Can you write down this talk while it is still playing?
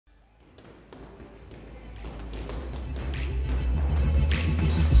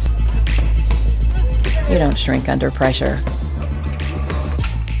You don't shrink under pressure.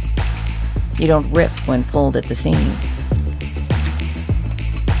 You don't rip when pulled at the seams.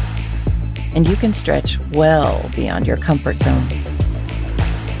 And you can stretch well beyond your comfort zone.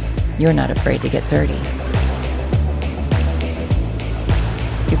 You're not afraid to get dirty.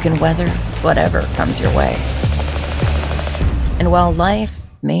 You can weather whatever comes your way. And while life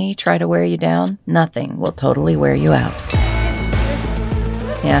may try to wear you down, nothing will totally wear you out.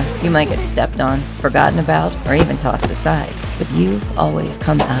 Yeah, you might get stepped on, forgotten about, or even tossed aside, but you always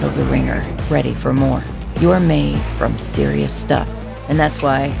come out of the ringer ready for more. You're made from serious stuff, and that's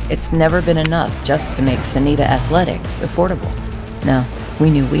why it's never been enough just to make Senita Athletics affordable. No, we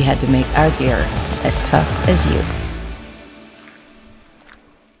knew we had to make our gear as tough as you.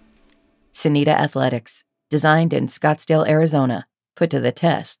 Senita Athletics, designed in Scottsdale, Arizona, put to the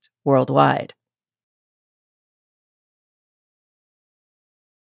test worldwide.